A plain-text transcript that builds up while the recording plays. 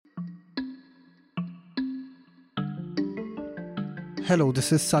Hello,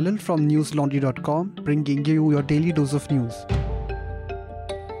 this is Salil from newslaundry.com, bringing you your daily dose of news.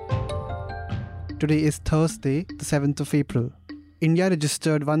 Today is Thursday, the 7th of April. India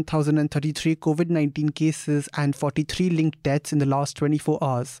registered 1,033 COVID-19 cases and 43 linked deaths in the last 24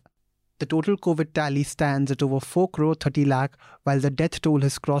 hours. The total COVID tally stands at over 4 crore 30 lakh, while the death toll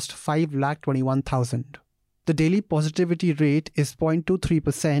has crossed 5 lakh 21,000. The daily positivity rate is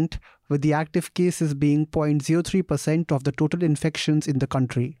 0.23%, with the active cases being 0.03% of the total infections in the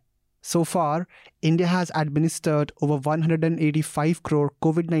country. So far, India has administered over 185 crore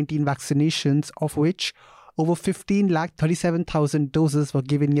COVID-19 vaccinations, of which over 15,37,000 doses were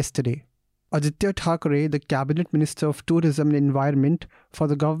given yesterday. Aditya Thackeray, the Cabinet Minister of Tourism and Environment for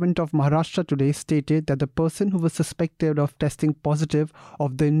the government of Maharashtra today, stated that the person who was suspected of testing positive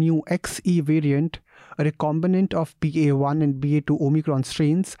of the new XE variant, a recombinant of BA1 and BA2 Omicron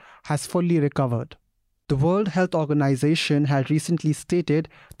strains, has fully recovered. The World Health Organization had recently stated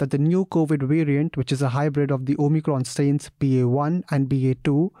that the new COVID variant, which is a hybrid of the Omicron strains BA1 and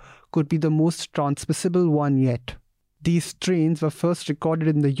BA2, could be the most transmissible one yet. These strains were first recorded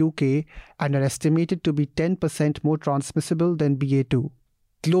in the UK and are estimated to be 10% more transmissible than BA2.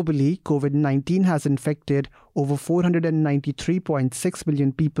 Globally, COVID-19 has infected over 493.6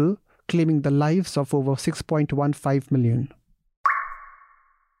 million people, claiming the lives of over 6.15 million.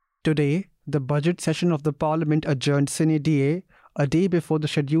 Today, the budget session of the Parliament adjourned sine die, a day before the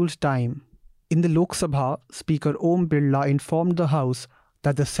scheduled time. In the Lok Sabha, Speaker Om Birla informed the House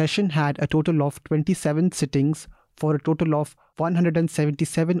that the session had a total of 27 sittings for a total of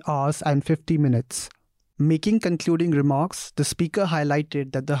 177 hours and 50 minutes. Making concluding remarks, the Speaker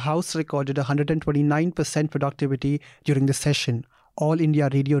highlighted that the House recorded 129% productivity during the session, All India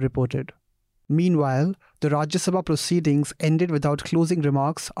Radio reported. Meanwhile, the Rajya Sabha proceedings ended without closing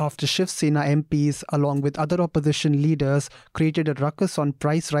remarks after Shiv Sena MPs, along with other opposition leaders, created a ruckus on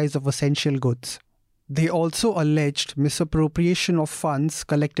price rise of essential goods. They also alleged misappropriation of funds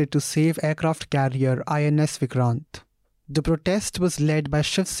collected to save aircraft carrier INS Vikrant. The protest was led by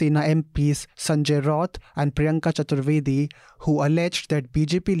Shiv Sena MPs Sanjay Raut and Priyanka Chaturvedi, who alleged that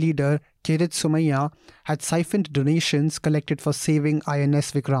BJP leader Kirit Somaiya had siphoned donations collected for saving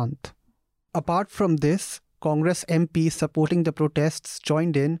INS Vikrant. Apart from this, Congress MPs supporting the protests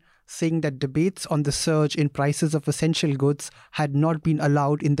joined in, saying that debates on the surge in prices of essential goods had not been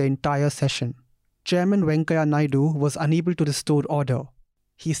allowed in the entire session. Chairman Venkaiah Naidu was unable to restore order.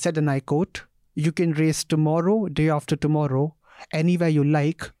 He said, and I quote, "You can raise tomorrow, day after tomorrow, anywhere you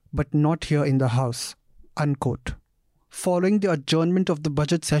like, but not here in the House," unquote. Following the adjournment of the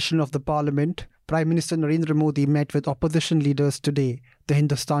budget session of the Parliament, Prime Minister Narendra Modi met with opposition leaders today, the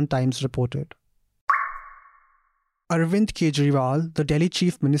Hindustan Times reported. Arvind Kejriwal, the Delhi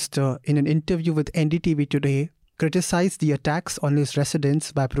Chief Minister, in an interview with NDTV today, criticized the attacks on his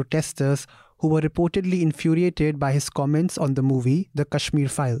residence by protesters who were reportedly infuriated by his comments on the movie The Kashmir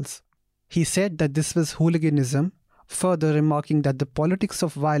Files. He said that this was hooliganism, further remarking that the politics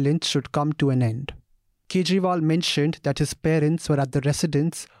of violence should come to an end. Kejriwal mentioned that his parents were at the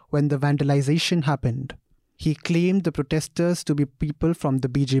residence when the vandalization happened. He claimed the protesters to be people from the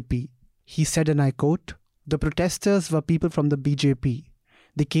BJP. He said, and I quote, "The protesters were people from the BJP.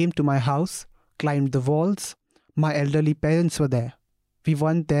 They came to my house, climbed the walls. My elderly parents were there. We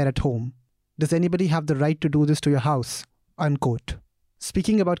weren't there at home. Does anybody have the right to do this to your house?" Unquote.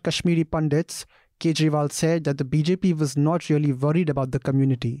 Speaking about Kashmiri Pundits, Kejriwal said that the BJP was not really worried about the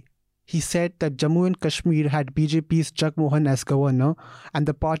community. He said that Jammu and Kashmir had BJP's Jagmohan as governor, and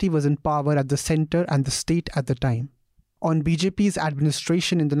the party was in power at the centre and the state at the time. On BJP's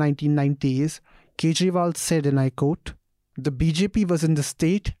administration in the 1990s, Kejriwal said, and I quote, "The BJP was in the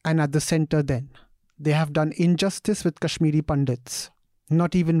state and at the centre then. They have done injustice with Kashmiri Pundits.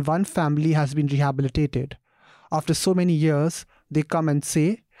 Not even one family has been rehabilitated. After so many years, they come and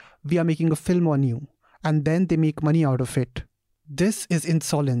say, 'We are making a film on you,' and then they make money out of it. This is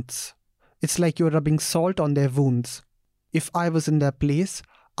insolence. It's like you're rubbing salt on their wounds. If I was in their place,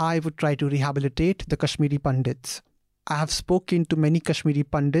 I would try to rehabilitate the Kashmiri Pundits. I have spoken to many Kashmiri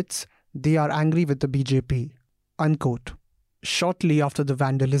Pundits. They are angry with the BJP." Unquote. Shortly after the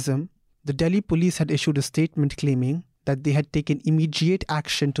vandalism, the Delhi police had issued a statement claiming that they had taken immediate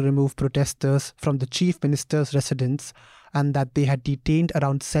action to remove protesters from the Chief Minister's residence and that they had detained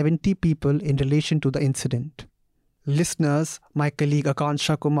around 70 people in relation to the incident. Listeners, my colleague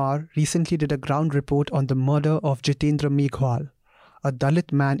Akansha Kumar recently did a ground report on the murder of Jitendra Meghwal, a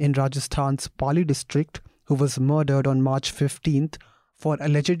Dalit man in Rajasthan's Pali district who was murdered on March 15th for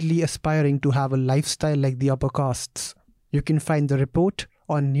allegedly aspiring to have a lifestyle like the upper castes. You can find the report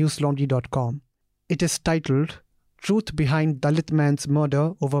on newslaundry.com. It is titled Truth behind Dalit man's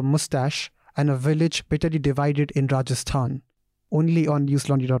murder over mustache and a village bitterly divided in Rajasthan. Only on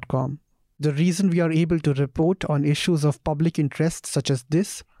newslaundry.com. The reason we are able to report on issues of public interest such as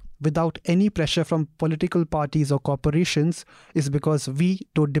this without any pressure from political parties or corporations is because we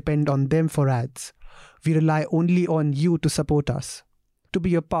don't depend on them for ads. We rely only on you to support us. To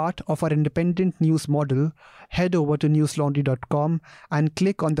be a part of our independent news model, head over to newslaundry.com and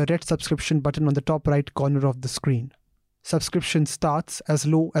click on the red subscription button on the top right corner of the screen. Subscription starts as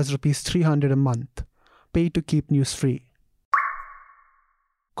low as Rs 300 a month. Pay to keep news free.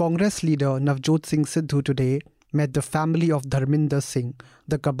 Congress leader Navjot Singh Sidhu today met the family of Dharminder Singh,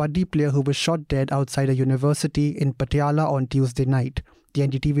 the kabaddi player who was shot dead outside a university in Patiala on Tuesday night, the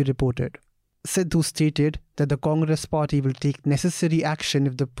NDTV reported. Sidhu stated that the Congress party will take necessary action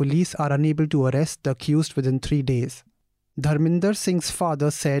if the police are unable to arrest the accused within 3 days. Dharminder Singh's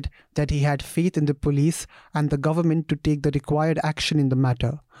father said that he had faith in the police and the government to take the required action in the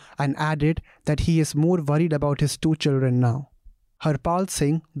matter, and added that he is more worried about his 2 children now. Harpal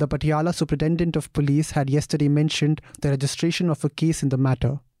Singh, the Patiala Superintendent of Police, had yesterday mentioned the registration of a case in the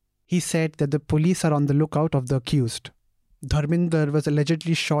matter. He said that the police are on the lookout of the accused. Dharminder was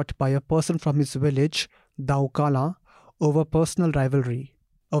allegedly shot by a person from his village, Daukala, over personal rivalry.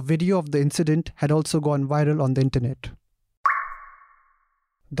 A video of the incident had also gone viral on the internet.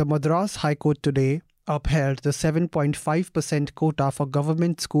 The Madras High Court today upheld the 7.5% quota for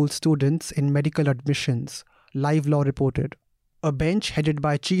government school students in medical admissions, Live Law reported. A bench headed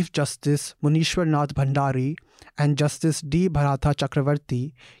by Chief Justice Munishwar Nath Bhandari and Justice D. Bharatha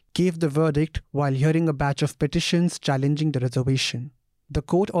Chakravarti gave the verdict while hearing a batch of petitions challenging the reservation. The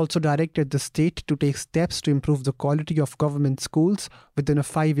court also directed the state to take steps to improve the quality of government schools within a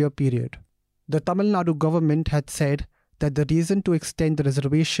 5-year period. The Tamil Nadu government had said that the reason to extend the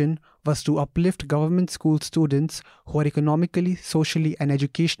reservation was to uplift government school students who are economically, socially, and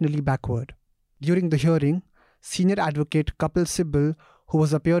educationally backward. During the hearing, Senior Advocate Kapil Sibal, who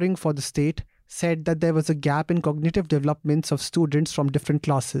was appearing for the state, said that there was a gap in cognitive developments of students from different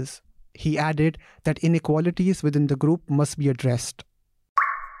classes. He added that inequalities within the group must be addressed.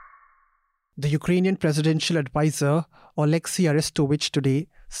 The Ukrainian presidential advisor, Oleksiy Arestovich, today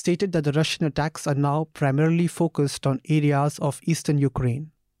stated that the Russian attacks are now primarily focused on areas of eastern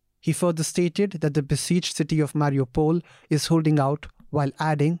Ukraine. He further stated that the besieged city of Mariupol is holding out, while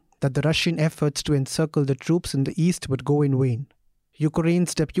adding that the Russian efforts to encircle the troops in the east would go in vain.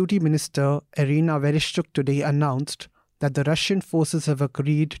 Ukraine's Deputy Minister Irina Vereshchuk today announced that the Russian forces have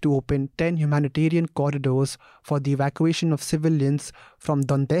agreed to open 10 humanitarian corridors for the evacuation of civilians from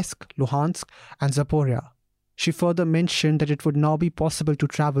Donetsk, Luhansk, and Zaporizhia. She further mentioned that it would now be possible to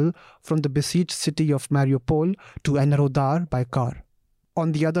travel from the besieged city of Mariupol to Enerhodar by car.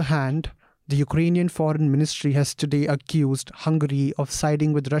 On the other hand, the Ukrainian Foreign Ministry has today accused Hungary of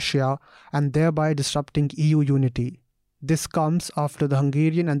siding with Russia and thereby disrupting EU unity. This comes after the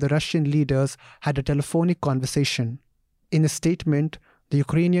Hungarian and the Russian leaders had a telephonic conversation. In a statement, the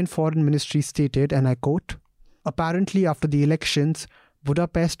Ukrainian Foreign Ministry stated, and I quote, "Apparently after the elections,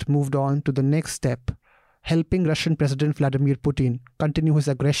 Budapest moved on to the next step, helping Russian President Vladimir Putin continue his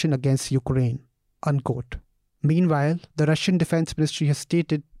aggression against Ukraine." Unquote. Meanwhile, the Russian Defense Ministry has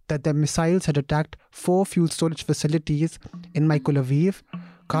stated that their missiles had attacked 4 fuel storage facilities in Mykolaiv,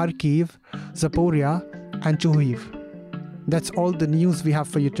 Kharkiv, Zaporizhia, and Chuhuiv. That's all the news we have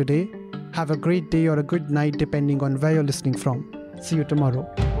for you today. Have a great day or a good night depending on where you're listening from. See you tomorrow.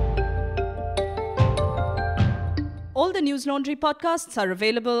 All the News Laundry podcasts are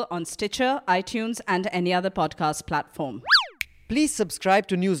available on Stitcher, iTunes, and any other podcast platform. Please subscribe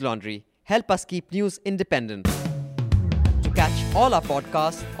to News Laundry. Help us keep news independent. To catch all our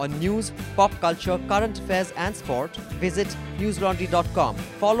podcasts on news, pop culture, current affairs, and sport, visit newslaundry.com.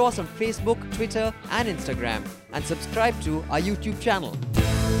 Follow us on Facebook, Twitter, and Instagram, and subscribe to our YouTube channel.